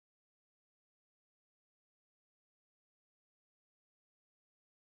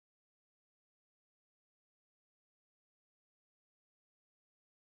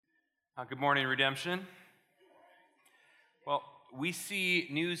Good morning, Redemption. Well, we see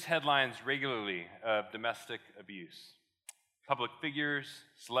news headlines regularly of domestic abuse. Public figures,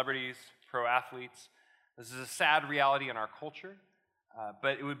 celebrities, pro athletes. This is a sad reality in our culture,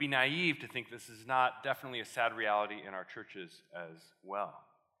 but it would be naive to think this is not definitely a sad reality in our churches as well.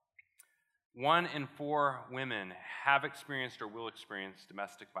 1 in 4 women have experienced or will experience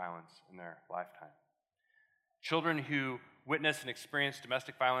domestic violence in their lifetime. Children who witness and experience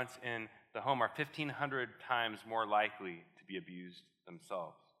domestic violence in the home are 1,500 times more likely to be abused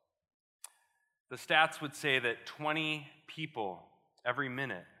themselves. The stats would say that 20 people every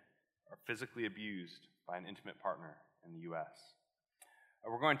minute are physically abused by an intimate partner in the U.S.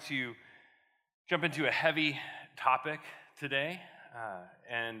 We're going to jump into a heavy topic today,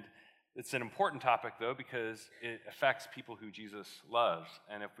 and it's an important topic, though, because it affects people who Jesus loves.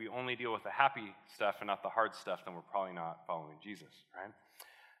 And if we only deal with the happy stuff and not the hard stuff, then we're probably not following Jesus, right?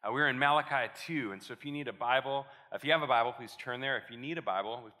 We're in Malachi 2, and so if you need a Bible, if you have a Bible, please turn there. If you need a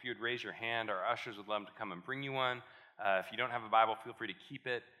Bible, if you would raise your hand, our ushers would love to come and bring you one. If you don't have a Bible, feel free to keep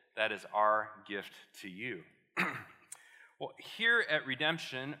it. That is our gift to you. Well, here at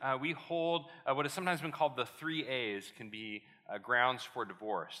Redemption, we hold what has sometimes been called the 3 A's can be grounds for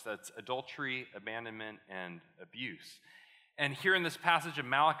divorce. That's adultery, abandonment, and abuse. And here in this passage of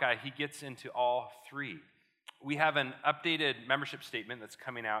Malachi, he gets into all 3. We have an updated membership statement that's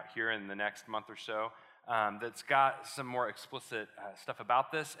coming out here in the next month or so that's got some more explicit stuff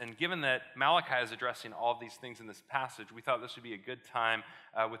about this. And given that Malachi is addressing all of these things in this passage, we thought this would be a good time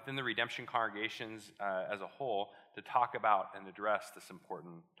within the Redemption congregations as a whole to talk about and address this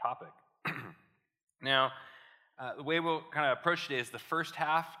important topic. Now, the way we'll kind of approach today is the first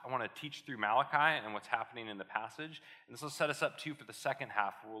half, I want to teach through Malachi and what's happening in the passage. And this will set us up, too, for the second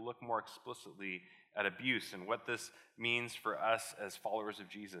half, where we'll look more explicitly at abuse and what this means for us as followers of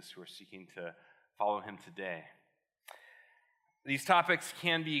Jesus who are seeking to follow him today. These topics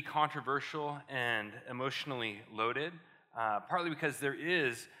can be controversial and emotionally loaded, partly because there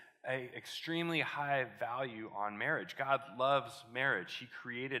is an extremely high value on marriage. God loves marriage. He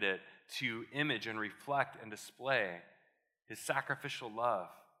created it to image and reflect and display his sacrificial love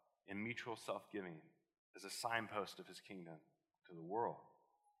and mutual self-giving as a signpost of his kingdom to the world.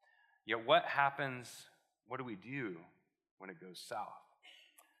 Yet what happens, what do we do when it goes south?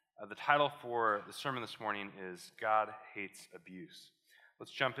 The title for the sermon this morning is God Hates Abuse.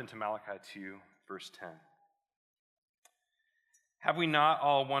 Let's jump into Malachi 2, verse 10. Have we not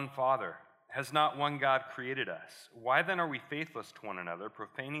all one Father? Has not one God created us? Why then are we faithless to one another,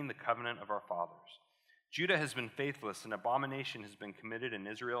 profaning the covenant of our fathers? Judah has been faithless, and abomination has been committed in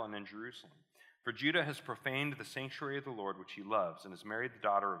Israel and in Jerusalem. For Judah has profaned the sanctuary of the Lord, which he loves, and has married the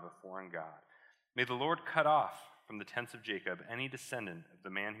daughter of a foreign god. May the Lord cut off from the tents of Jacob any descendant of the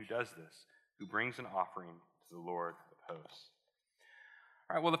man who does this, who brings an offering to the Lord of hosts.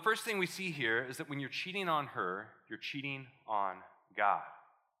 All right, well, the first thing we see here is that when you're cheating on her, you're cheating on God.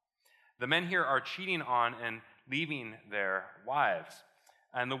 The men here are cheating on and leaving their wives.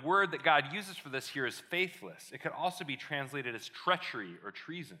 And the word that God uses for this here is faithless. It could also be translated as treachery or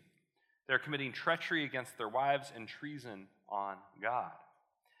treason. They're committing treachery against their wives and treason on God.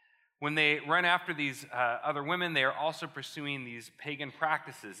 When they run after these other women, they are also pursuing these pagan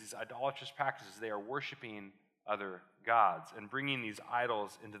practices, these idolatrous practices. They are worshiping other gods and bringing these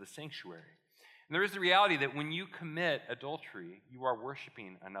idols into the sanctuary. And there is the reality that when you commit adultery, you are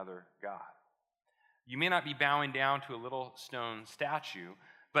worshiping another god. You may not be bowing down to a little stone statue,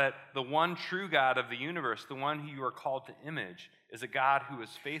 but the one true God of the universe, the one who you are called to image, is a God who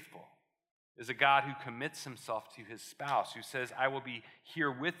is faithful, is a God who commits himself to his spouse, who says, I will be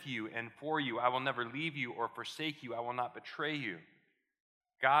here with you and for you. I will never leave you or forsake you. I will not betray you.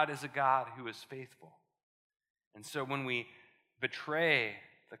 God is a God who is faithful. And so when we betray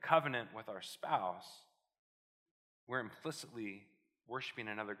the covenant with our spouse, we're implicitly worshiping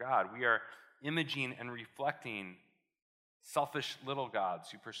another God. We are imaging and reflecting selfish little gods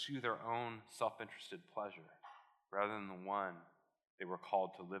who pursue their own self-interested pleasure rather than the one they were called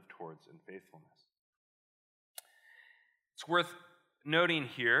to live towards in faithfulness. It's worth noting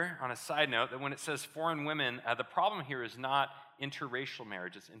here, on a side note, that when it says foreign women, the problem here is not interracial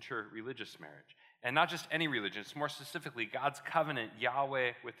marriage, it's interreligious marriage. And not just any religion, it's more specifically God's covenant,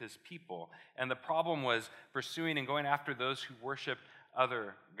 Yahweh, with his people. And the problem was pursuing and going after those who worship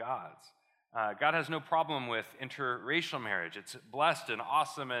other gods. God has no problem with interracial marriage. It's blessed and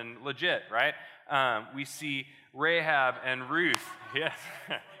awesome and legit, right? We see Rahab and Ruth. Yes.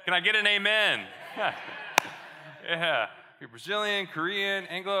 Can I get an amen? Yeah. You're Brazilian, Korean,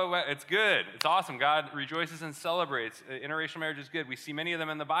 Anglo, it's good. It's awesome. God rejoices and celebrates. Interracial marriage is good. We see many of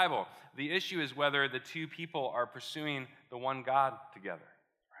them in the Bible. The issue is whether the two people are pursuing the one God together,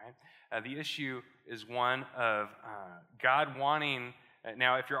 right? The issue is one of God wanting.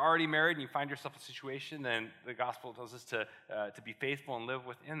 Now, if you're already married and you find yourself in a situation, then the gospel tells us to be faithful and live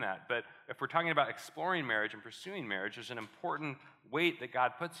within that. But if we're talking about exploring marriage and pursuing marriage, there's an important weight that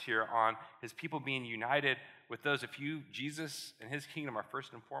God puts here on his people being united with those. If Jesus and his kingdom are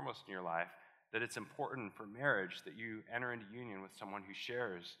first and foremost in your life, that it's important for marriage that you enter into union with someone who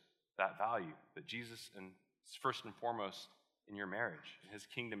shares that value, that Jesus is first and foremost in your marriage. And his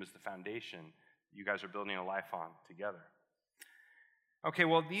kingdom is the foundation that you guys are building a life on together. Okay,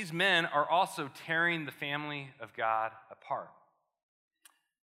 well, these men are also tearing the family of God apart.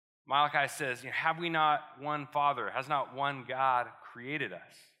 Malachi says, have we not one Father? Has not one God created us?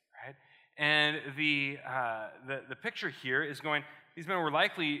 Right? And the picture here is going, these men were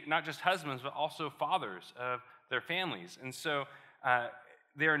likely not just husbands, but also fathers of their families. And so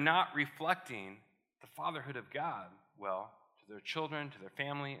they are not reflecting the fatherhood of God well to their children, to their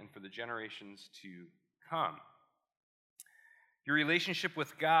family, and for the generations to come. Your relationship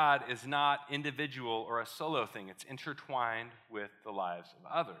with God is not individual or a solo thing. It's intertwined with the lives of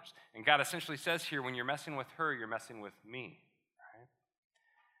others. And God essentially says here, when you're messing with her, you're messing with me. Right?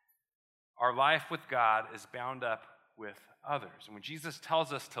 Our life with God is bound up with others. And when Jesus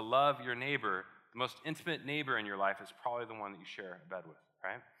tells us to love your neighbor, the most intimate neighbor in your life is probably the one that you share a bed with,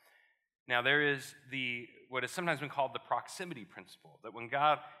 right? Now, there is what has sometimes been called the proximity principle, that when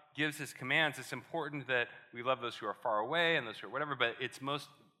God gives his commands, it's important that we love those who are far away and those who are whatever, but it's most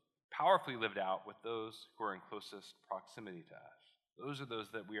powerfully lived out with those who are in closest proximity to us. Those are those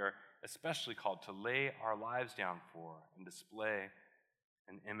that we are especially called to lay our lives down for and display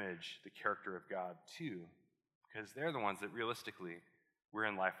and image the character of God to, because they're the ones that realistically we're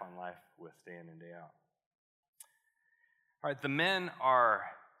in life on life with day in and day out. All right, the men are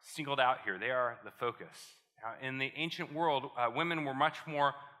singled out here. They are the focus. Now, in the ancient world, women were much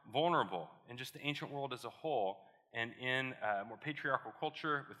more vulnerable in just the ancient world as a whole, and in a more patriarchal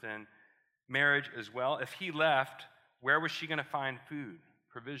culture within marriage as well. If he left, where was she going to find food,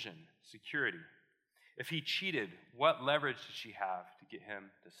 provision, security? If he cheated, what leverage did she have to get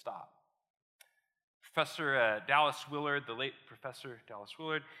him to stop? Professor Dallas Willard, the late Professor Dallas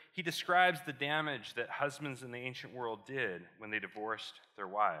Willard, he describes the damage that husbands in the ancient world did when they divorced their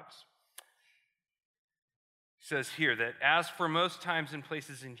wives. He says here that as for most times and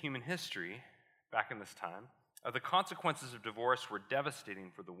places in human history, back in this time, the consequences of divorce were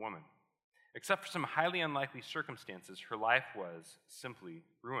devastating for the woman. Except for some highly unlikely circumstances, her life was simply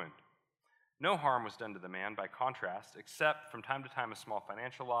ruined. No harm was done to the man, by contrast, except from time to time a small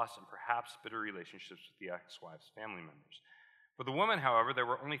financial loss and perhaps bitter relationships with the ex-wife's family members. For the woman, however, there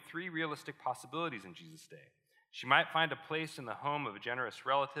were only 3 realistic possibilities in Jesus' day. She might find a place in the home of a generous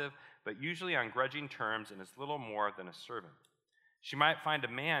relative, but usually on grudging terms and as little more than a servant. She might find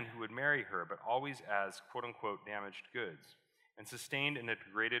a man who would marry her, but always as quote-unquote damaged goods, and sustained in a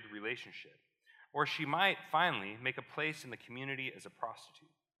degraded relationship. Or she might finally make a place in the community as a prostitute.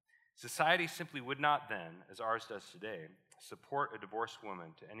 Society simply would not then, as ours does today, support a divorced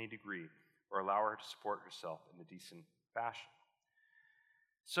woman to any degree or allow her to support herself in a decent fashion.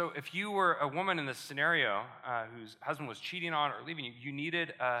 So if you were a woman in this scenario whose husband was cheating on or leaving you, you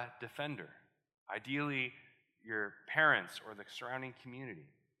needed a defender, ideally your parents or the surrounding community.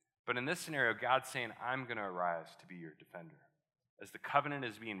 But in this scenario, God's saying, I'm going to arise to be your defender. As the covenant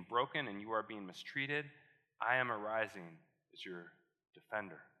is being broken and you are being mistreated, I am arising as your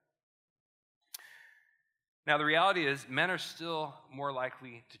defender. Now, the reality is men are still more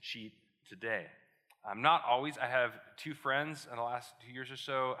likely to cheat today. Not always. I have 2 friends in the last 2 years or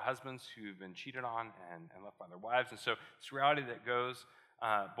so, husbands who've been cheated on and left by their wives. And so it's a reality that goes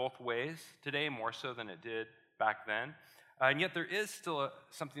both ways today, more so than it did back then. And yet there is still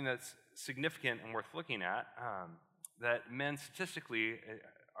something that's significant and worth looking at, that men statistically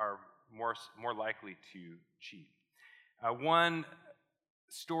are more likely to cheat. One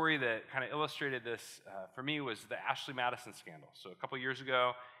story that kind of illustrated this for me was the Ashley Madison scandal. So a couple years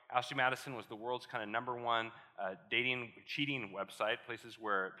ago, Ashley Madison was the world's kind of #1 cheating website, places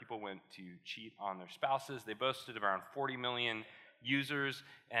where people went to cheat on their spouses. They boasted of around 40 million users,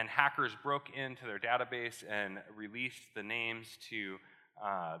 and hackers broke into their database and released the names to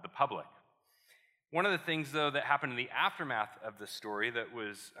the public. One of the things, though, that happened in the aftermath of this story that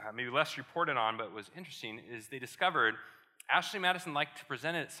was maybe less reported on but was interesting is they discovered Ashley Madison liked to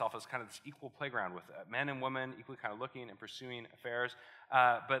present itself as kind of this equal playground with men and women equally kind of looking and pursuing affairs.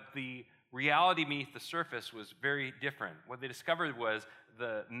 But the reality beneath the surface was very different. What they discovered was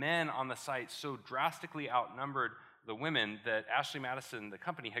the men on the site so drastically outnumbered the women that Ashley Madison, the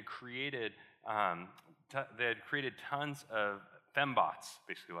company, had created. They had created tons of fembots,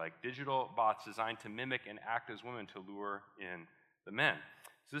 basically like digital bots designed to mimic and act as women to lure in the men.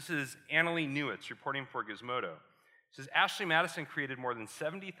 So this is Annalie Newitz reporting for Gizmodo. It says, Ashley Madison created more than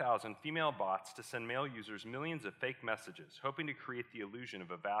 70,000 female bots to send male users millions of fake messages, hoping to create the illusion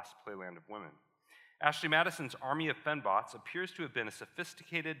of a vast playland of women. Ashley Madison's army of fembots appears to have been a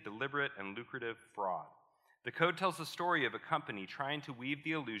sophisticated, deliberate, and lucrative fraud. The code tells the story of a company trying to weave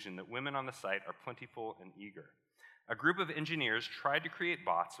the illusion that women on the site are plentiful and eager. A group of engineers tried to create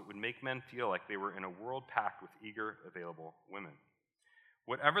bots that would make men feel like they were in a world packed with eager, available women.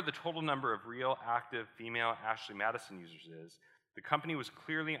 Whatever the total number of real, active, female Ashley Madison users is, the company was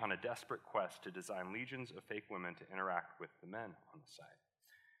clearly on a desperate quest to design legions of fake women to interact with the men on the site.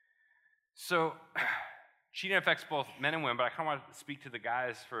 So, cheating affects both men and women, but I kind of want to speak to the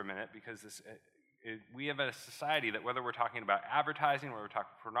guys for a minute because we have a society that whether we're talking about advertising, whether we're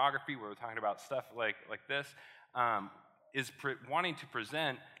talking pornography, whether we're talking about stuff like this, is wanting to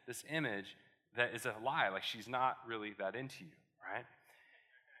present this image that is a lie, like she's not really that into you, right?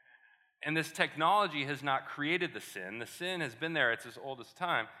 And this technology has not created the sin. The sin has been there, it's as old as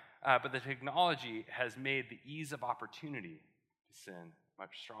time, but the technology has made the ease of opportunity to sin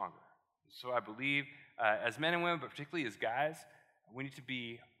much stronger. So I believe as men and women, but particularly as guys, we need to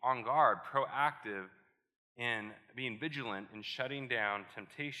be on guard, proactive in being vigilant in shutting down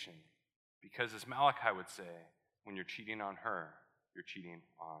temptation. Because as Malachi would say, when you're cheating on her, you're cheating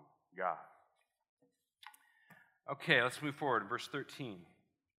on God. Okay, let's move forward. Verse 13.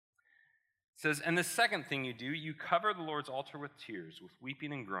 It says, and the second thing you do, you cover the Lord's altar with tears, with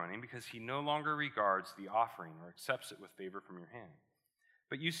weeping and groaning, because he no longer regards the offering or accepts it with favor from your hand.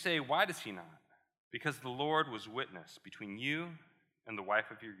 But you say, why does he not? Because the Lord was witness between you and the wife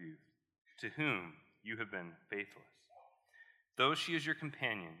of your youth, to whom you have been faithless, though she is your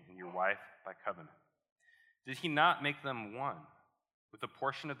companion and your wife by covenant. Did he not make them one, with a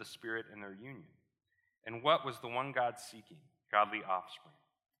portion of the Spirit in their union? And what was the one God seeking? Godly offspring.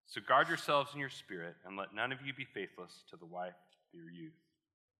 So guard yourselves in your spirit, and let none of you be faithless to the wife of your youth.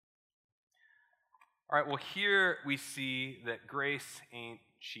 All right, well, here we see that grace ain't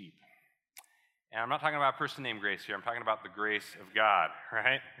cheap. And I'm not talking about a person named Grace here. I'm talking about the grace of God,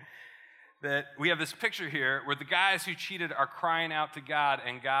 right? That we have this picture here where the guys who cheated are crying out to God,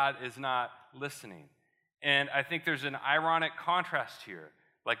 and God is not listening. And I think there's an ironic contrast here.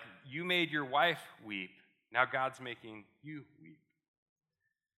 Like, you made your wife weep, now God's making you weep.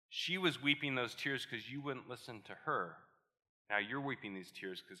 She was weeping those tears because you wouldn't listen to her. Now you're weeping these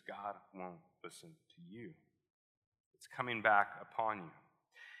tears because God won't listen to you. It's coming back upon you.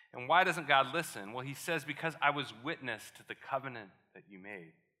 And why doesn't God listen? Well, he says, because I was witness to the covenant that you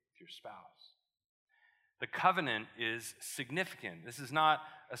made with your spouse. The covenant is significant. This is not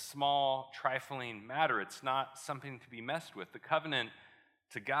a small, trifling matter. It's not something to be messed with. The covenant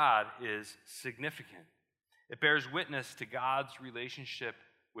to God is significant. It bears witness to God's relationship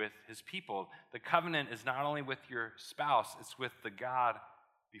with his people. The covenant is not only with your spouse, it's with the God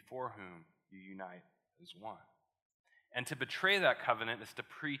before whom you unite as one. And to betray that covenant is to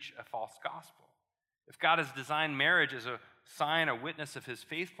preach a false gospel. If God has designed marriage as a sign, a witness of his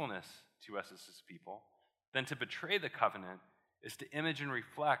faithfulness to us as his people, then to betray the covenant is to image and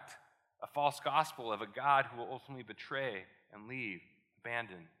reflect a false gospel of a God who will ultimately betray and leave,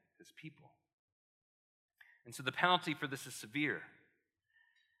 abandon his people. And so the penalty for this is severe.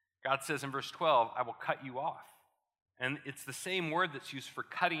 God says in verse 12, I will cut you off. And it's the same word that's used for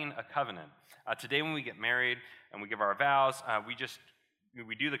cutting a covenant. Today when we get married and we give our vows, we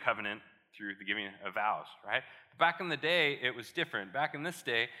do the covenant through the giving of vows, right? But back in the day, it was different. Back in this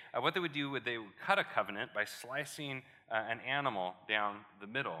day, what they would do they would cut a covenant by slicing an animal down the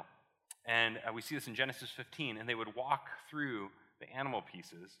middle. And we see this in Genesis 15, and they would walk through the animal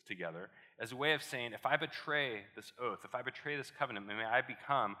pieces together as a way of saying, if I betray this oath, if I betray this covenant, may I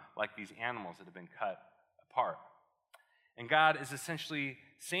become like these animals that have been cut apart. And God is essentially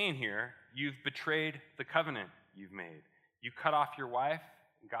saying here, you've betrayed the covenant you've made. You cut off your wife,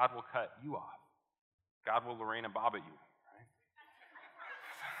 God will cut you off. God will Lorena Bob at you, right?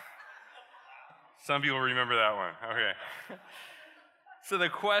 Some people remember that one. Okay. So the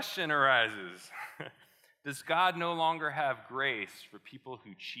question arises, does God no longer have grace for people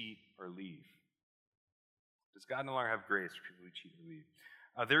who cheat or leave? Does God no longer have grace for people who cheat or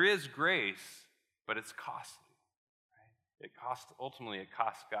leave? There is grace, but it's costly. Right? Ultimately, it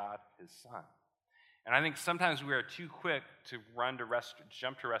costs God his son. And I think sometimes we are too quick to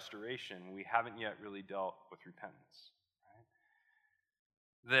jump to restoration when we haven't yet really dealt with repentance.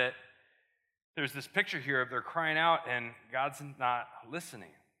 Right? That there's this picture here of they're crying out and God's not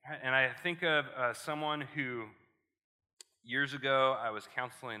listening. Right? And I think of someone who, years ago, I was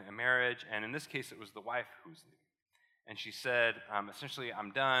counseling a marriage, and in this case, it was the wife who was leaving. And she said, essentially,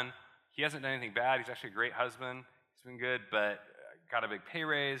 I'm done. He hasn't done anything bad. He's actually a great husband. He's been good, but got a big pay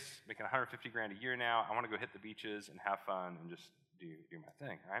raise, making $150,000 a year now. I want to go hit the beaches and have fun and just do my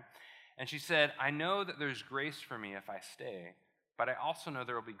thing, right? And she said, I know that there's grace for me if I stay, but I also know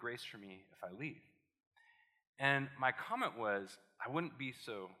there will be grace for me if I leave. And my comment was, I wouldn't be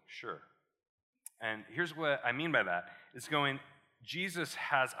so sure. And here's what I mean by that. It's going, Jesus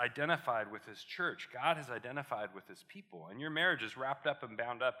has identified with his church. God has identified with his people. And your marriage is wrapped up and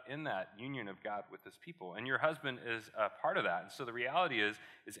bound up in that union of God with his people. And your husband is a part of that. And so the reality is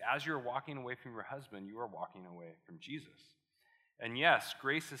as you're walking away from your husband, you are walking away from Jesus. And yes,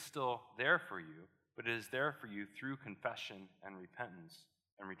 grace is still there for you, but it is there for you through confession and repentance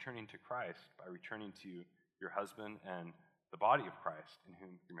and returning to Christ by returning to your husband and the body of Christ in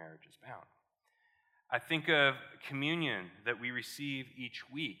whom your marriage is bound. I think of communion that we receive each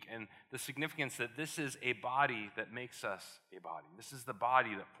week and the significance that this is a body that makes us a body. This is the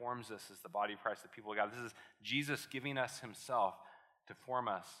body that forms us as the body of Christ, the people of God. This is Jesus giving us himself to form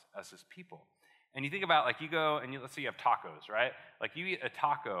us as his people. And you think about, like, you go and let's say you have tacos, right? Like, you eat a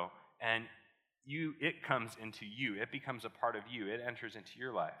taco and it comes into you. It becomes a part of you. It enters into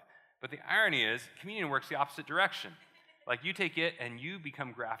your life. But the irony is communion works the opposite direction. Like, you take it and you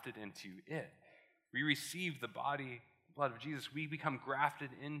become grafted into it. We receive the body and blood of Jesus. We become grafted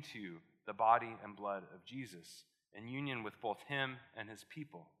into the body and blood of Jesus in union with both him and his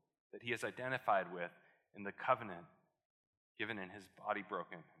people that he has identified with in the covenant given in his body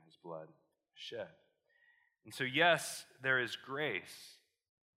broken and his blood shed. And so, yes, there is grace,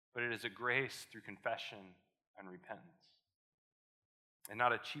 but it is a grace through confession and repentance. And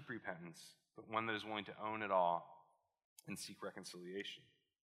not a cheap repentance, but one that is willing to own it all and seek reconciliation.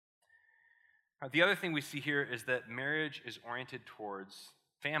 The other thing we see here is that marriage is oriented towards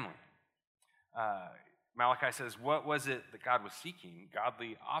family. Malachi says, what was it that God was seeking?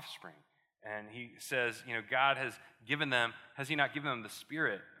 Godly offspring. And he says, God has he not given them the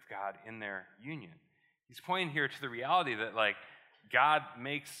Spirit of God in their union? He's pointing here to the reality that, God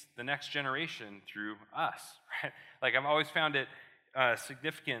makes the next generation through us, right? I've always found it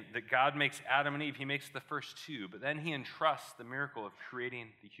significant that God makes Adam and Eve. He makes the first two, but then he entrusts the miracle of creating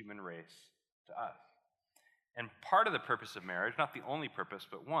the human race to us. And part of the purpose of marriage, not the only purpose,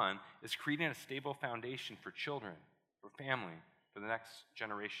 but one, is creating a stable foundation for children, for family, for the next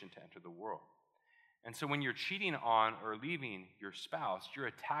generation to enter the world. And so when you're cheating on or leaving your spouse, you're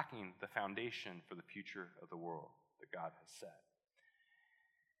attacking the foundation for the future of the world that God has set.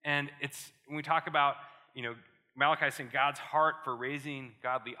 And when we talk about, Malachi is saying God's heart for raising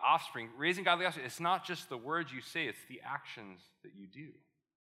godly offspring, it's not just the words you say, it's the actions that you do.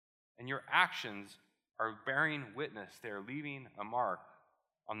 And your actions are bearing witness. They are leaving a mark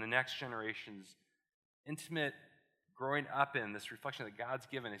on the next generation's intimate growing up in this reflection that God's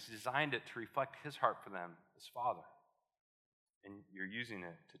given. He's designed it to reflect his heart for them as Father. And you're using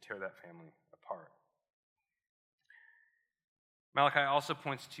it to tear that family apart. Malachi also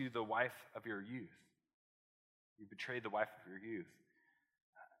points to the wife of your youth. You betrayed the wife of your youth.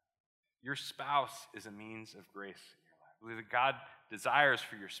 Your spouse is a means of grace in your life. I believe that God desires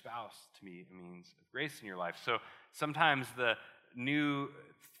for your spouse to be a means of grace in your life. So sometimes the new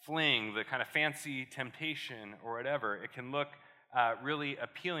fling, the kind of fancy temptation or whatever, it can look really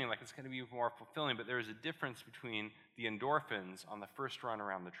appealing, like it's going to be more fulfilling, but there is a difference between the endorphins on the first run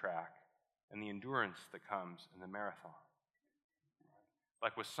around the track and the endurance that comes in the marathon.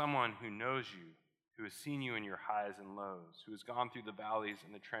 Like with someone who knows you, who has seen you in your highs and lows, who has gone through the valleys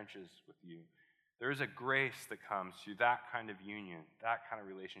and the trenches with you. There is a grace that comes through that kind of union, that kind of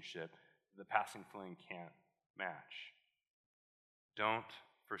relationship that the passing fling can't match. Don't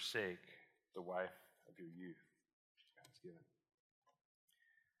forsake the wife of your youth. God's given.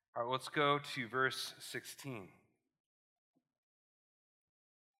 All right, let's go to verse 16.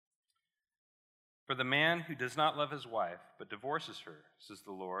 For the man who does not love his wife, but divorces her, says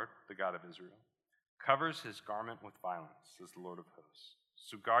the Lord, the God of Israel, covers his garment with violence, says the Lord of hosts.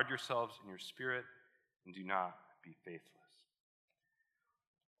 So guard yourselves in your spirit and do not be faithless.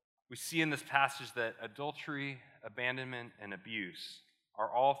 We see in this passage that adultery, abandonment, and abuse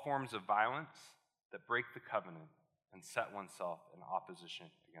are all forms of violence that break the covenant and set oneself in opposition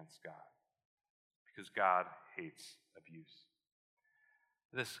against God, because God hates abuse.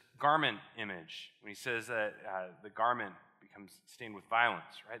 This garment image, when he says that the garment becomes stained with violence,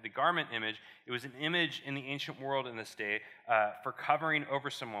 right? The garment image, it was an image in the ancient world in this day for covering over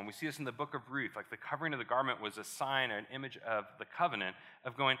someone. We see this in the book of Ruth. Like the covering of the garment was a sign or an image of the covenant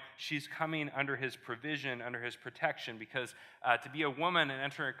of going, she's coming under his provision, under his protection, because to be a woman and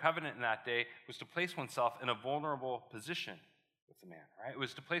enter a covenant in that day was to place oneself in a vulnerable position with the man, right? It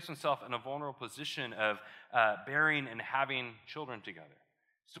was to place oneself in a vulnerable position of bearing and having children together.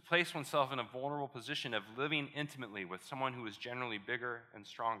 It's to place oneself in a vulnerable position of living intimately with someone who is generally bigger and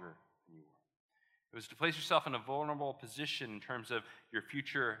stronger than you are. It was to place yourself in a vulnerable position in terms of your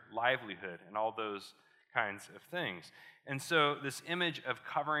future livelihood and all those kinds of things. And so this image of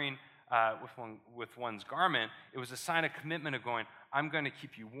covering with one's garment, it was a sign of commitment of going, I'm going to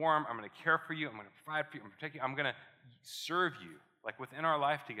keep you warm, I'm going to care for you, I'm going to provide for you, I'm going to protect you, I'm going to serve you. Like within our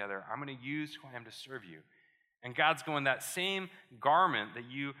life together, I'm going to use who I am to serve you. And God's going, that same garment that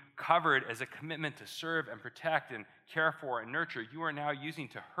you covered as a commitment to serve and protect and care for and nurture, you are now using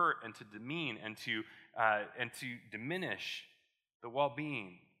to hurt and to demean and to diminish the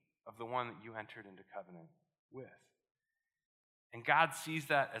well-being of the one that you entered into covenant with. And God sees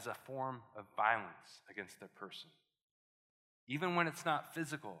that as a form of violence against their person. Even when it's not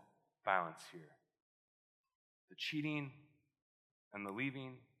physical violence here. The cheating and the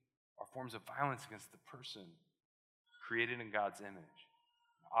leaving are forms of violence against the person created in God's image,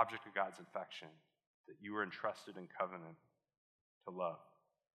 an object of God's affection that you were entrusted in covenant to love.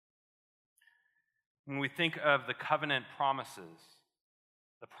 When we think of the covenant promises,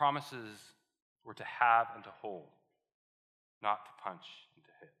 the promises were to have and to hold, not to punch and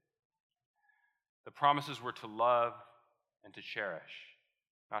to hit. The promises were to love and to cherish,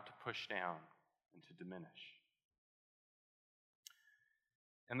 not to push down and to diminish.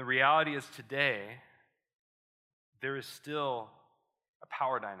 And the reality is today, there is still a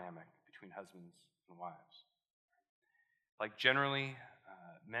power dynamic between husbands and wives. Like generally,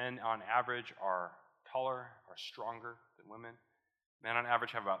 men on average are taller, are stronger than women. Men on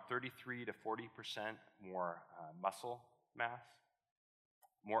average have about 33 to 40% more muscle mass,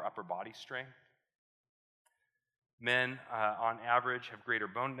 more upper body strength. Men on average have greater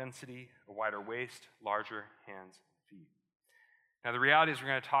bone density, a wider waist, larger hands and feet. Now the reality is, we're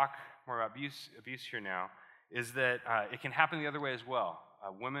going to talk more about abuse here now, is that it can happen the other way as well.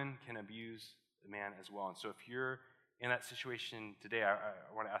 Women can abuse the man as well. And so if you're in that situation today, I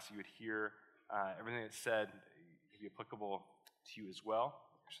want to ask you to hear everything that's said to be applicable to you as well.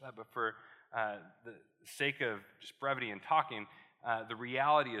 But for the sake of just brevity in talking, the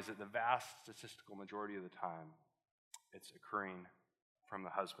reality is that the vast statistical majority of the time, it's occurring from the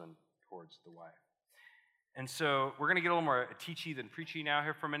husband towards the wife. And so we're going to get a little more teachy than preachy now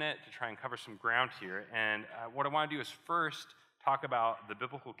here for a minute to try and cover some ground here. And what I want to do is first talk about the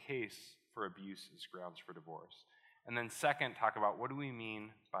biblical case for abuse as grounds for divorce. And then second, talk about what do we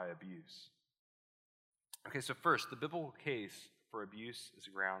mean by abuse. Okay, so first, the biblical case for abuse as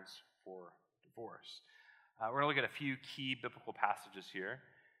grounds for divorce. We're going to look at a few key biblical passages here.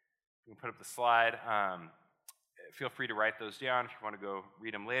 We can put up the slide. Feel free to write those down if you want to go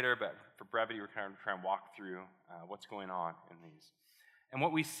read them later, but for brevity, we're kind of trying to walk through what's going on in these. And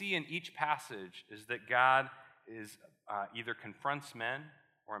what we see in each passage is that God is either confronts men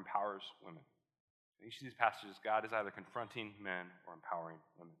or empowers women. In each of these passages, God is either confronting men or empowering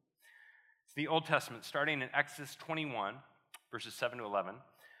women. It's the Old Testament, starting in Exodus 21, verses 7 to 11.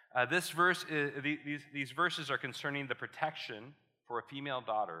 These verses are concerning the protection for a female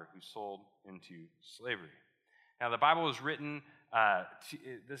daughter who's sold into slavery. Now, the Bible was written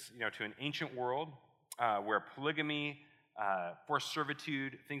to an ancient world where polygamy, forced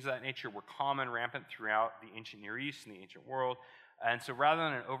servitude, things of that nature were common, rampant throughout the ancient Near East and the ancient world. And so rather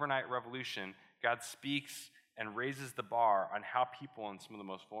than an overnight revolution, God speaks and raises the bar on how people in some of the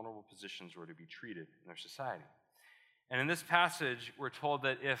most vulnerable positions were to be treated in their society. And in this passage, we're told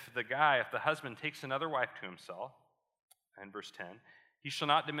that if the husband takes another wife to himself, in verse 10, he shall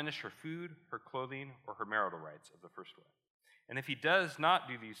not diminish her food, her clothing, or her marital rights of the first wife. And if he does not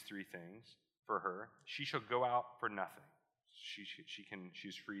do these three things for her, she shall go out for nothing.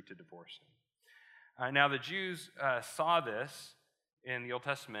 She's free to divorce him. Now the Jews saw this in the Old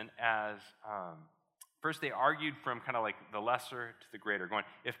Testament as, first they argued from kind of like the lesser to the greater, going,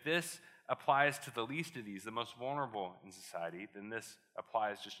 if this applies to the least of these, the most vulnerable in society, then this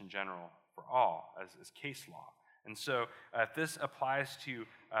applies just in general for all as case law. And so if this applies to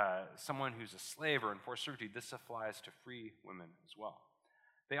someone who's a slave or in forced servitude, this applies to free women as well.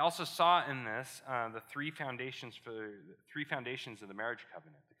 They also saw in this the three foundations of the marriage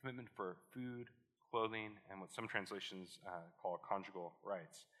covenant: the commitment for food, clothing, and what some translations call conjugal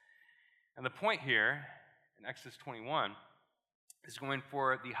rights. And the point here in Exodus 21 is going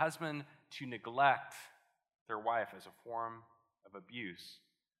for the husband to neglect their wife as a form of abuse.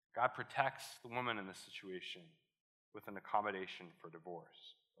 God protects the woman in this situation with an accommodation for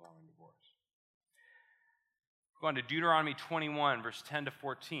divorce, allowing divorce. Go on to Deuteronomy 21, verse 10 to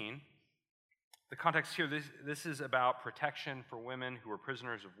 14. The context here, this is about protection for women who are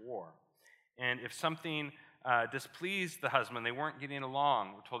prisoners of war. And if something displeased the husband, they weren't getting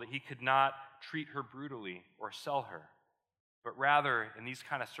along, we're told that he could not treat her brutally or sell her, but rather, in these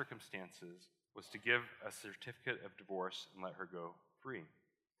kind of circumstances, was to give a certificate of divorce and let her go free.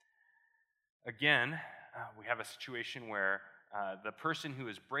 Again, we have a situation where the person who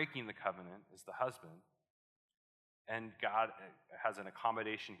is breaking the covenant is the husband, and God has an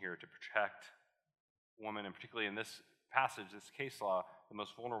accommodation here to protect women, and particularly in this passage, this case law, the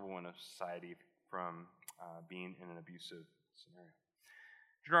most vulnerable in a society from being in an abusive scenario.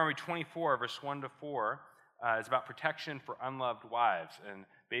 Deuteronomy 24, verse 1 to 4, is about protection for unloved wives, and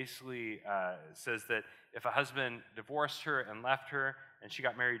basically says that if a husband divorced her and left her, and she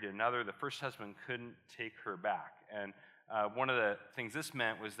got married to another, the first husband couldn't take her back. And one of the things this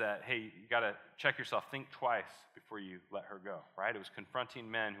meant was that, hey, you got to check yourself, think twice before you let her go, right? It was confronting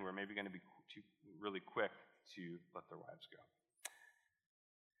men who are maybe going to be really quick to let their wives go.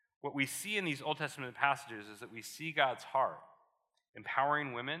 What we see in these Old Testament passages is that we see God's heart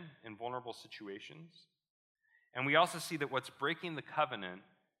empowering women in vulnerable situations. And we also see that what's breaking the covenant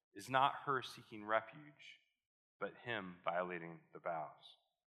is not her seeking refuge, but him violating the vows.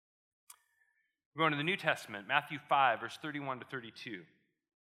 We're going to the New Testament, Matthew 5, verse 31 to 32.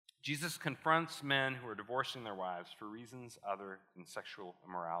 Jesus confronts men who are divorcing their wives for reasons other than sexual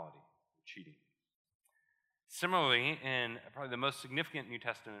immorality or cheating. Similarly, in probably the most significant New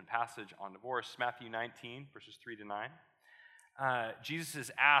Testament passage on divorce, Matthew 19, verses 3 to 9, Jesus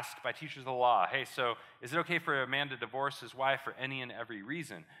is asked by teachers of the law, hey, so is it okay for a man to divorce his wife for any and every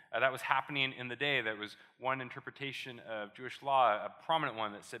reason? That was happening in the day. There was one interpretation of Jewish law, a prominent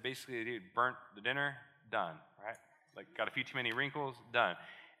one, that said basically he burnt the dinner, done, right? Like got a few too many wrinkles, done.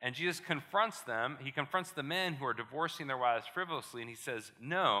 And Jesus confronts them. He confronts the men who are divorcing their wives frivolously, and he says,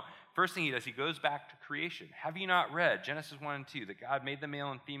 no. First thing he does, he goes back to creation. Have you not read Genesis 1 and 2, that God made the male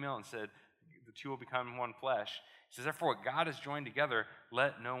and female and said the two will become one flesh? He says, therefore, what God has joined together,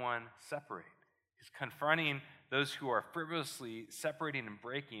 let no one separate. He's confronting those who are frivolously separating and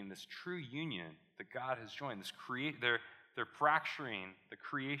breaking this true union that God has joined. They're fracturing the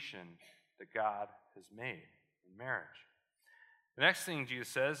creation that God has made in marriage. The next thing Jesus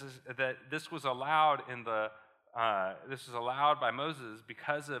says is that this was allowed by Moses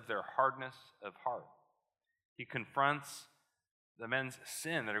because of their hardness of heart. He confronts the men's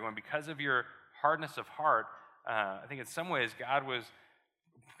sin that are going, because of your hardness of heart. I think in some ways God was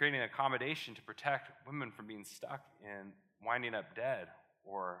creating an accommodation to protect women from being stuck in winding up dead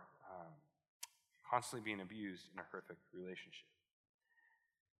or constantly being abused in a horrific relationship.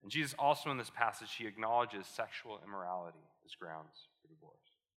 And Jesus also in this passage, he acknowledges sexual immorality as grounds for divorce.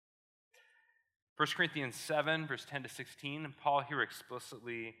 1 Corinthians 7, verse 10 to 16, Paul here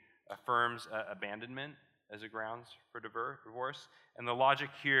explicitly affirms abandonment as a grounds for divorce. And the logic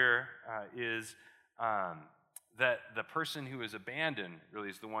here is that the person who is abandoned really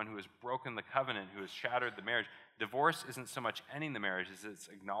is the one who has broken the covenant, who has shattered the marriage. Divorce isn't so much ending the marriage as it's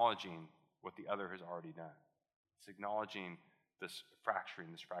acknowledging what the other has already done. It's acknowledging this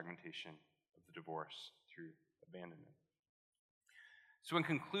fracturing, this fragmentation of the divorce through abandonment. So in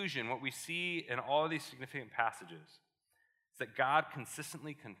conclusion, what we see in all of these significant passages is that God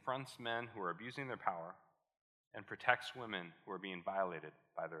consistently confronts men who are abusing their power and protects women who are being violated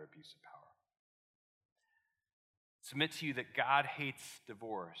by their abuse of power. Submit to you that God hates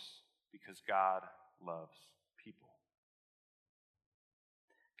divorce because God loves people.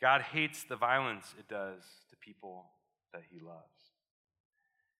 God hates the violence it does to people that he loves.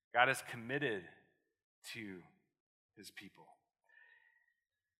 God is committed to his people.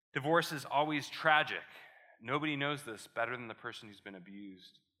 Divorce is always tragic. Nobody knows this better than the person who's been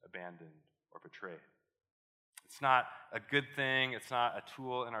abused, abandoned, or betrayed. It's not a good thing. It's not a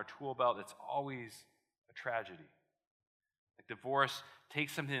tool in our tool belt. It's always a tragedy. Like divorce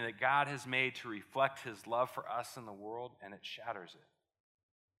takes something that God has made to reflect his love for us in the world, and it shatters it.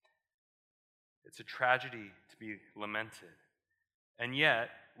 It's a tragedy to be lamented. And yet,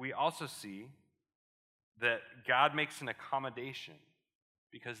 we also see that God makes an accommodation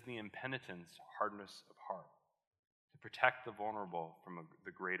because of the impenitence, hardness of heart, to protect the vulnerable from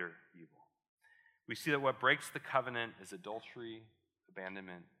the greater evil. We see that what breaks the covenant is adultery,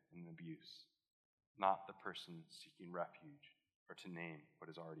 abandonment, and abuse. not the person seeking refuge or to name what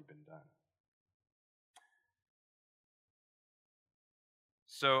has already been done.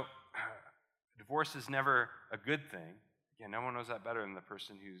 So, divorce is never a good thing. Again, no one knows that better than the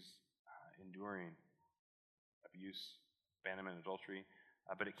person who's enduring abuse, abandonment, adultery,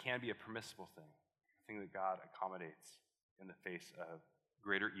 but it can be a permissible thing, a thing that God accommodates in the face of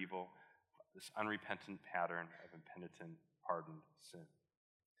greater evil, this unrepentant pattern of impenitent, hardened sin.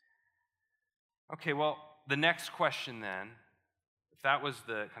 Okay, well, the next question then, if that was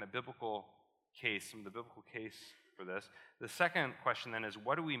the kind of biblical case, some of the biblical case for this, the second question then is,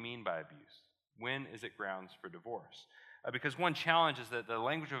 what do we mean by abuse? When is it grounds for divorce? Because one challenge is that the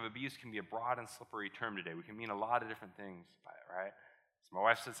language of abuse can be a broad and slippery term today. We can mean a lot of different things by it, right? So my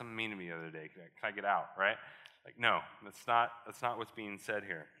wife said something mean to me the other day. Can I get out, right? Like, no, that's not what's being said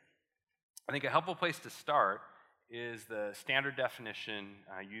here. I think a helpful place to start is the standard definition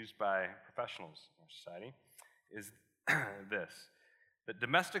used by professionals in our society is this, that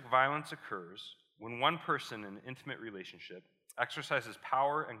domestic violence occurs when one person in an intimate relationship exercises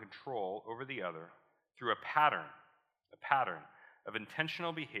power and control over the other through a pattern of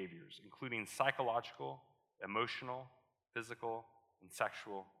intentional behaviors, including psychological, emotional, physical, and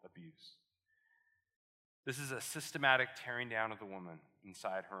sexual abuse. This is a systematic tearing down of the woman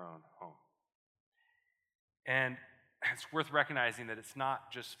inside her own home. And it's worth recognizing that it's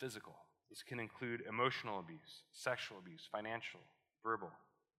not just physical. This can include emotional abuse, sexual abuse, financial, verbal.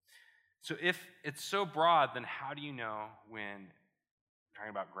 So if it's so broad, then how do you know when we're talking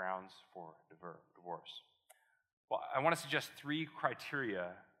about grounds for divorce? Well, I want to suggest 3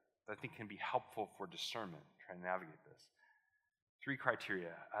 criteria that I think can be helpful for discernment, trying to navigate this. 3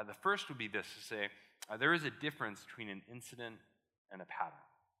 criteria. The first would be this, to say, there is a difference between an incident and a pattern.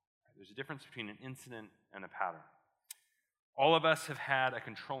 There's a difference between an incident and a pattern. All of us have had a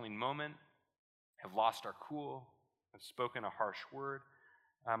controlling moment, have lost our cool, have spoken a harsh word.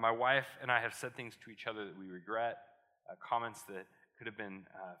 My wife and I have said things to each other that we regret, comments that could have been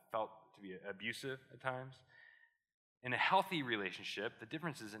felt to be abusive at times. In a healthy relationship, the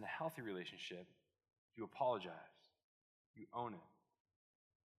difference is in a healthy relationship, you apologize, you own it.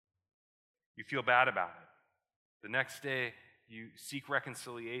 You feel bad about it. The next day, you seek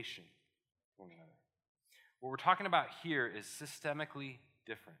reconciliation with one another. What we're talking about here is systemically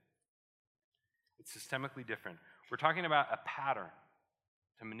different. It's systemically different. We're talking about a pattern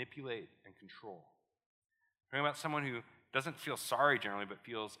to manipulate and control. We're talking about someone who doesn't feel sorry generally, but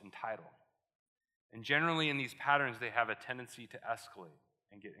feels entitled. And generally in these patterns, they have a tendency to escalate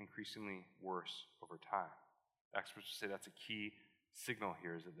and get increasingly worse over time. Experts say that's a key signal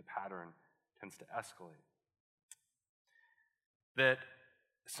here, is that the pattern tends to escalate. That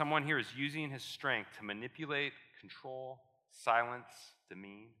someone here is using his strength to manipulate, control, silence,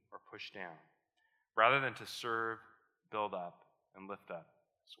 demean, or push down, rather than to serve, build up, and lift up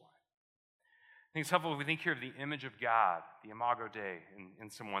his wife. I think it's helpful if we think here of the image of God, the imago Dei in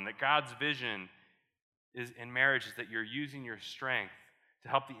someone, that God's vision is in marriage is that you're using your strength to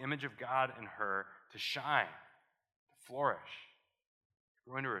help the image of God in her to shine, to flourish, to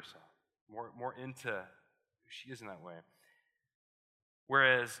grow into herself, more into who she is in that way.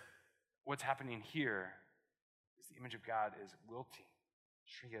 Whereas what's happening here is the image of God is wilting,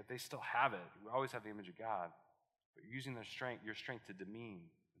 shrinking. They still have it. We always have the image of God, but you're using your strength to demean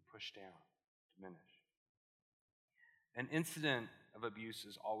and push down, diminish. An incident of abuse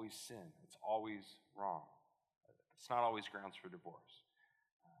is always sin. It's always wrong. It's not always grounds for divorce.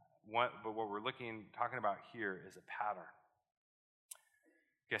 But what we're talking about here is a pattern.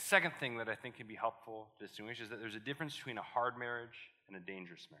 Okay, a second thing that I think can be helpful to distinguish is that there's a difference between a hard marriage and a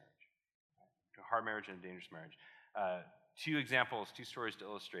dangerous marriage. Between a hard marriage and a dangerous marriage. 2 examples, 2 stories to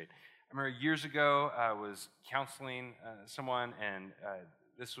illustrate. I remember years ago, I was counseling someone, and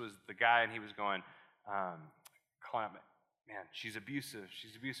this was the guy, and he was going, calling out, man, she's abusive,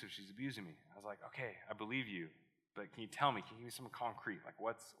 she's abusing me. I was like, okay, I believe you, but can you tell me, can you give me some concrete, like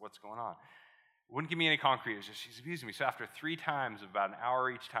what's going on? Wouldn't give me any concrete, it was just, she's abusing me. So after 3 times, about an hour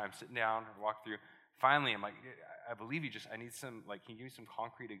each time, sitting down and walk through, finally I'm like, I believe you, I need some, like, can you give me some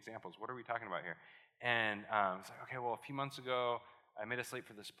concrete examples? What are we talking about here? And it's like, okay, well, a few months ago, I made us late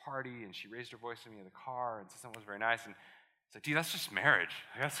for this party, and she raised her voice to me in the car, and said something was very nice, and it's like, dude, that's just marriage.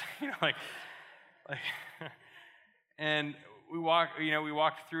 That's, like, and we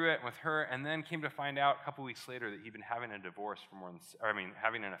walked through it with her, and then came to find out a couple weeks later that he'd been having a divorce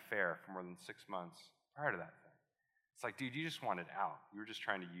having an affair for more than 6 months prior to that thing. It's like, dude, you just wanted out. You were just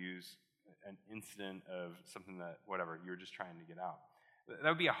trying to use an incident of something that, whatever, you were just trying to get out. That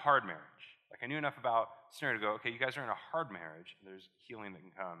would be a hard marriage. Like, I knew enough about scenario to go, okay, you guys are in a hard marriage, and there's healing that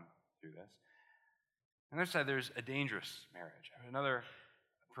can come through this. On the other side, there's a dangerous marriage. I have another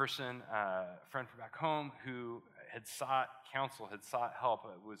person, a friend from back home, who had sought counsel, had sought help,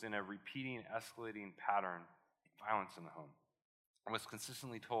 was in a repeating, escalating pattern of violence in the home, and was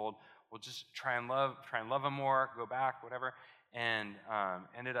consistently told, well, just try and love him more, go back, whatever, and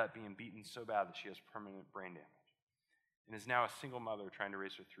ended up being beaten so bad that she has permanent brain damage, and is now a single mother trying to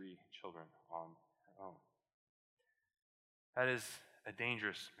raise her 3 children on her own. That is a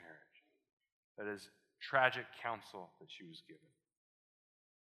dangerous marriage. That is tragic counsel that she was given.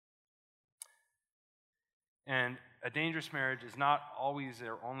 And a dangerous marriage is not always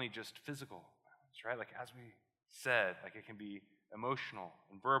or only just physical violence, right? Like as we said, like it can be emotional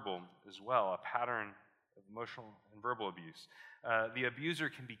and verbal as well, a pattern of emotional and verbal abuse. The abuser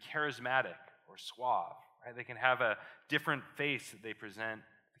can be charismatic or suave, right? They can have a different face that they present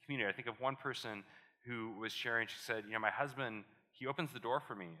to the community. I think of one person who was sharing, she said, my husband, he opens the door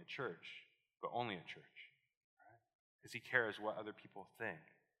for me at church, but only at church, right? Because he cares what other people think.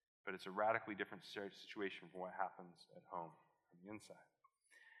 But it's a radically different situation from what happens at home on the inside.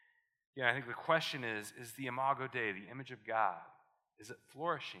 I think the question is the imago Dei, the image of God, is it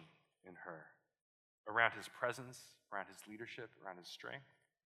flourishing in her around his presence, around his leadership, around his strength?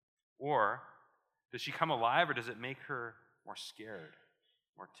 Or does she come alive, or does it make her more scared,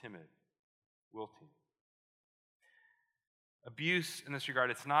 more timid, wilting? Abuse in this regard,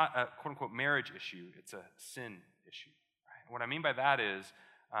 it's not a quote-unquote marriage issue, it's a sin issue. Right? And what I mean by that is,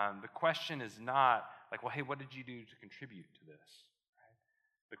 the question is not like, well, hey, what did you do to contribute to this? Right?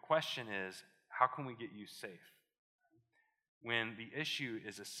 The question is, how can we get you safe? When the issue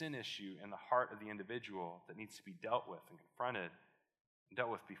is a sin issue in the heart of the individual that needs to be dealt with and confronted and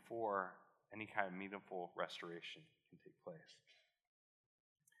dealt with before any kind of meaningful restoration can take place.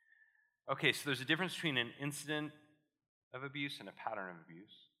 Okay, so there's a difference between an incident of abuse and a pattern of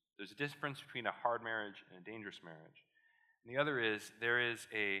abuse. There's a difference between a hard marriage and a dangerous marriage. And the other is, there is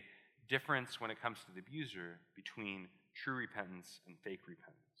a difference when it comes to the abuser between true repentance and fake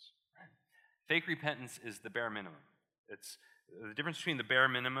repentance. Right? Fake repentance is the bare minimum. It's the difference between the bare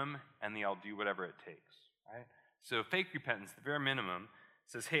minimum and the I'll do whatever it takes. Right? So fake repentance, the bare minimum,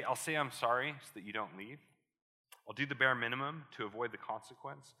 says, hey, I'll say I'm sorry so that you don't leave. I'll do the bare minimum to avoid the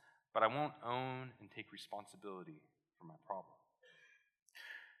consequence, but I won't own and take responsibility for my problem.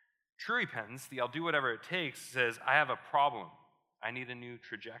 True repentance, the I'll do whatever it takes, says, I have a problem. I need a new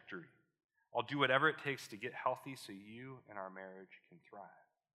trajectory. I'll do whatever it takes to get healthy so you and our marriage can thrive.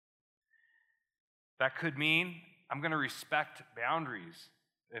 That could mean I'm going to respect boundaries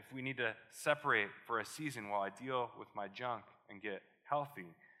if we need to separate for a season while I deal with my junk and get healthy.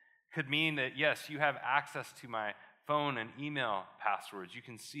 Could mean that, yes, you have access to my phone and email passwords. You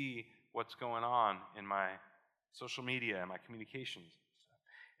can see what's going on in my social media and my communications.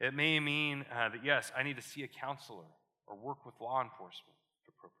 It may mean that, yes, I need to see a counselor or work with law enforcement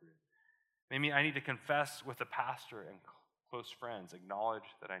if appropriate. Maybe I need to confess with a pastor and close friends, acknowledge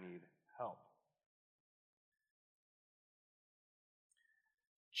that I need help.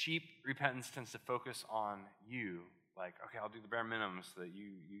 Cheap repentance tends to focus on you, like, okay, I'll do the bare minimum so that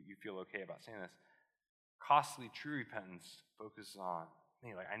you feel okay about saying this. Costly true repentance focuses on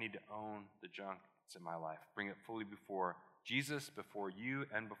me, like I need to own the junk that's in my life, bring it fully before Jesus, before you,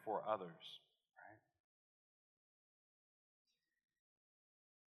 and before others, right?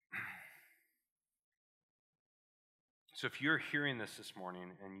 So if you're hearing this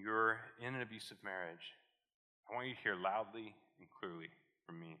morning and you're in an abusive marriage, I want you to hear loudly and clearly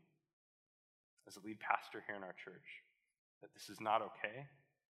from me as a lead pastor here in our church that this is not okay.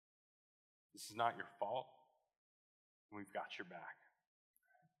 This is not your fault. And we've got your back.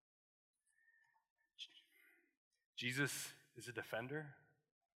 Jesus is a defender.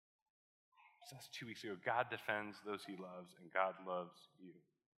 We saw 2 weeks ago, God defends those he loves, and God loves you.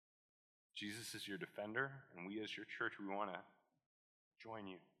 Jesus is your defender, and we as your church, we want to join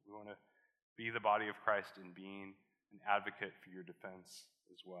you. We want to be the body of Christ in being an advocate for your defense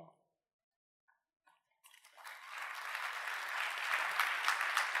as well.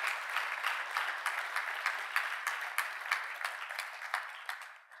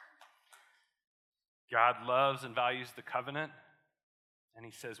 God loves and values the covenant, and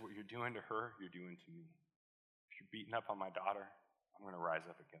he says, what you're doing to her, you're doing to me. If you're beating up on my daughter, I'm going to rise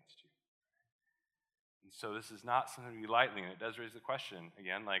up against you. And so this is not something to be lightly, and it does raise the question,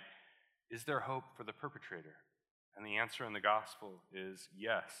 again, like, is there hope for the perpetrator? And the answer in the gospel is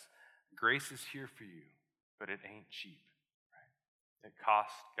yes. Grace is here for you, but it ain't cheap. Right? It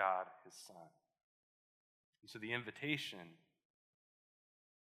cost God his son. And so the invitation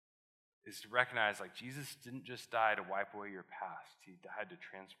is to recognize, like, Jesus didn't just die to wipe away your past. He died to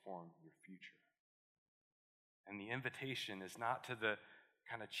transform your future. And the invitation is not to the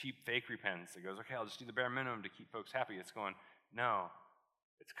kind of cheap fake repentance that goes, okay, I'll just do the bare minimum to keep folks happy. It's going, no,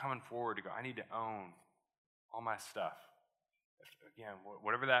 it's coming forward to go, I need to own all my stuff. Again,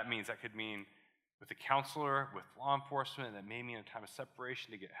 whatever that means, that could mean with a counselor, with law enforcement, that may mean a time of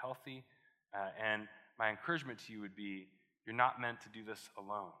separation to get healthy. And my encouragement to you would be, you're not meant to do this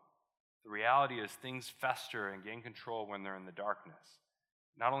alone. The reality is things fester and gain control when they're in the darkness.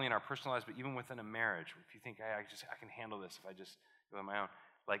 Not only in our personal lives, but even within a marriage. If you think, hey, I can handle this if I just go on my own.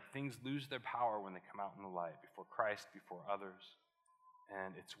 Like, things lose their power when they come out in the light, before Christ, before others.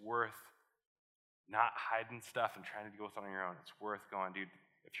 And it's worth not hiding stuff and trying to deal with it on your own. It's worth going, dude,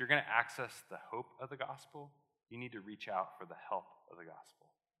 if you're going to access the hope of the gospel, you need to reach out for the help of the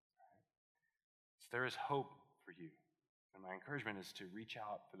gospel. Right? So there is hope for you. And my encouragement is to reach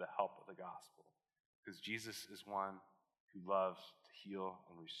out for the help of the gospel, because Jesus is one who loves to heal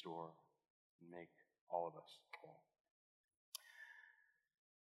and restore and make all of us whole.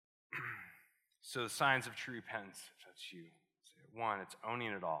 So the signs of true repentance, if that's you. One, it's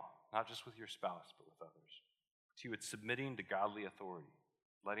owning it all, not just with your spouse, but with others. Two, it's submitting to godly authority,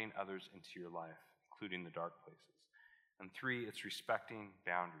 letting others into your life, including the dark places. And three, it's respecting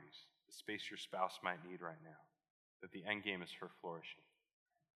boundaries, the space your spouse might need right now, that the end game is for flourishing.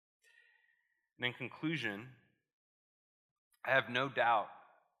 And in conclusion, I have no doubt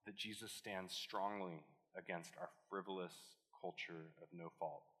that Jesus stands strongly against our frivolous culture of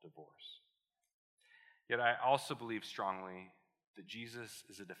no-fault divorce. Yet I also believe strongly that Jesus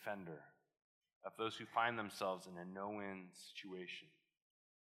is a defender of those who find themselves in a no-win situation.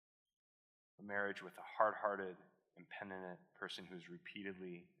 A marriage with a hard-hearted, impenitent person who is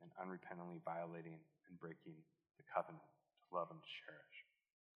repeatedly and unrepentantly violating and breaking the covenant to love and to cherish.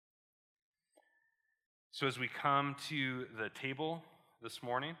 So as we come to the table this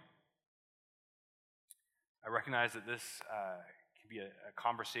morning, I recognize that this can be a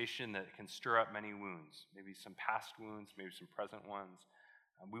conversation that can stir up many wounds, maybe some past wounds, maybe some present ones.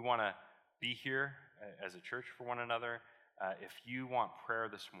 We want to be here as a church for one another. If you want prayer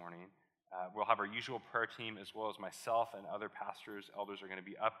this morning, we'll have our usual prayer team, as well as myself and other pastors, elders are going to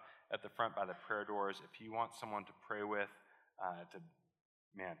be up at the front by the prayer doors. If you want someone to pray with,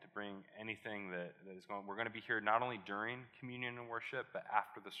 to bring anything that is going, we're going to be here not only during communion and worship, but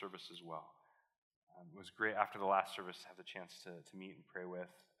after the service as well. It was great after the last service to have the chance to meet and pray with,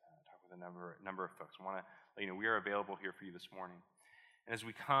 talk with a number of folks. I want to let you know we are available here for you this morning. And as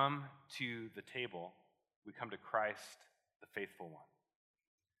we come to the table, we come to Christ, the faithful one.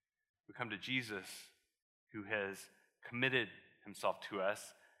 We come to Jesus, who has committed himself to us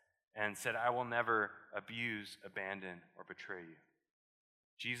and said, I will never abuse, abandon, or betray you.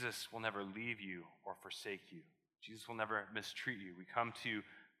 Jesus will never leave you or forsake you. Jesus will never mistreat you. We come to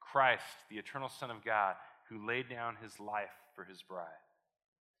Christ, the eternal Son of God, who laid down his life for his bride,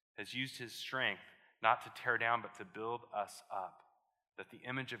 has used his strength not to tear down, but to build us up, that the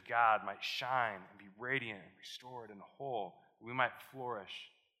image of God might shine and be radiant and restored and whole, that we might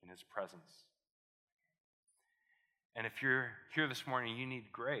flourish in his presence. And if you're here this morning, you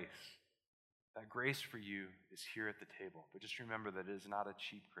need grace. That grace for you is here at the table. But just remember that it is not a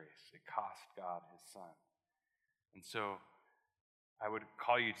cheap grace. It cost God his Son. And so I would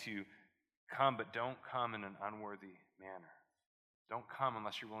call you to come, but don't come in an unworthy manner. Don't come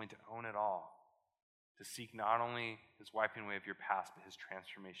unless you're willing to own it all, to seek not only his wiping away of your past, but his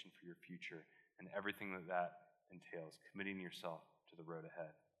transformation for your future and everything that entails, committing yourself to the road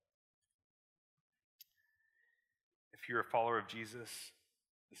ahead. If you're a follower of Jesus,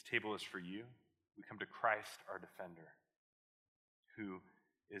 this table is for you. We come to Christ, our defender, who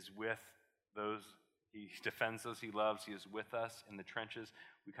is with those, he defends those he loves. He is with us in the trenches.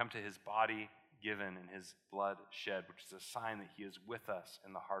 We come to his body given and his blood shed, which is a sign that he is with us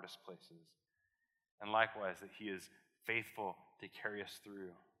in the hardest places. And likewise, that he is faithful to carry us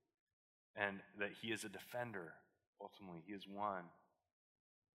through, and that he is a defender. Ultimately, he is one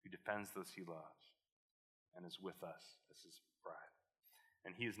who defends those he loves and is with us as his bride.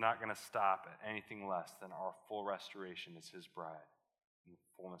 And he is not going to stop at anything less than our full restoration as his bride in the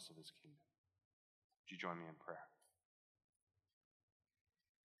fullness of his kingdom. Would you join me in prayer?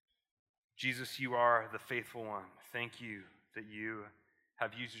 Jesus, you are the faithful one. Thank you that you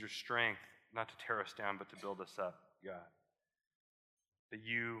have used your strength not to tear us down, but to build us up, God. That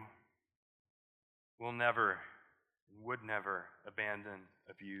you will never, would never abandon,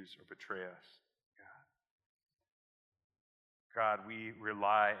 abuse, or betray us. God, we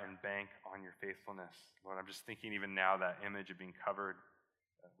rely and bank on your faithfulness. Lord, I'm just thinking even now that image of being covered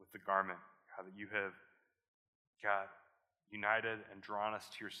with the garment, God, that you have, God, united and drawn us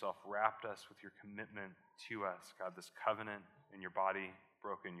to yourself, wrapped us with your commitment to us, God, this covenant in your body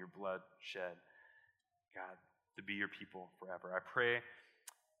broken, your blood shed, God, to be your people forever. I pray,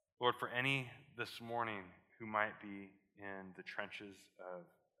 Lord, for any this morning who might be in the trenches of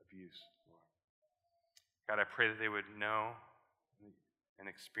abuse, Lord. God, I pray that they would know and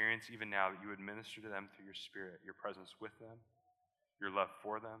experience even now that you would minister to them through your Spirit, your presence with them, your love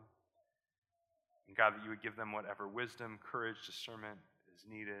for them. And God, that you would give them whatever wisdom, courage, discernment is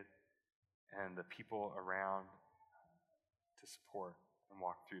needed, and the people around to support and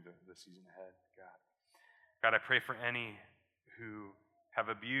walk through the season ahead, God. God, I pray for any who have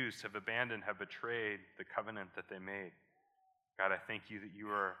abused, have abandoned, have betrayed the covenant that they made. God, I thank you that you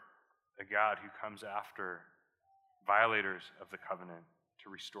are a God who comes after violators of the covenant to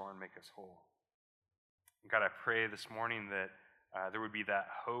restore and make us whole. And God, I pray this morning that there would be that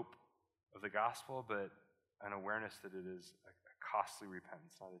hope of the gospel, but an awareness that it is a costly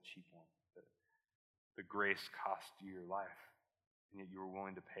repentance, not a cheap one. That the grace cost you your life, and yet you were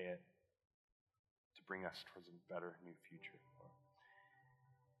willing to pay it to bring us towards a better new future, Lord.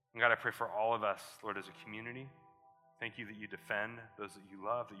 And God, I pray for all of us, Lord, as a community. Thank you that you defend those that you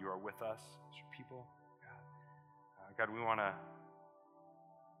love, that you are with us as your people. God, we want to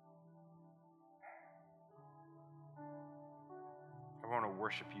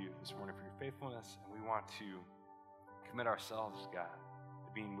worship you this morning for your faithfulness, and we want to commit ourselves, God, to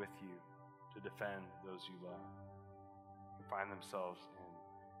being with you, to defend those you love, who find themselves in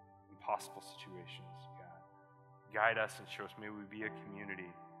impossible situations, God. Guide us and show us. May we be a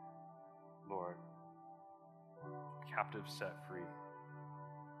community, Lord, captives set free,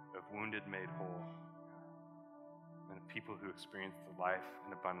 of wounded made whole, and of people who experience the life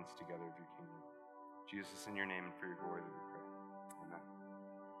and abundance together of your kingdom. Jesus, in your name and for your glory that we pray.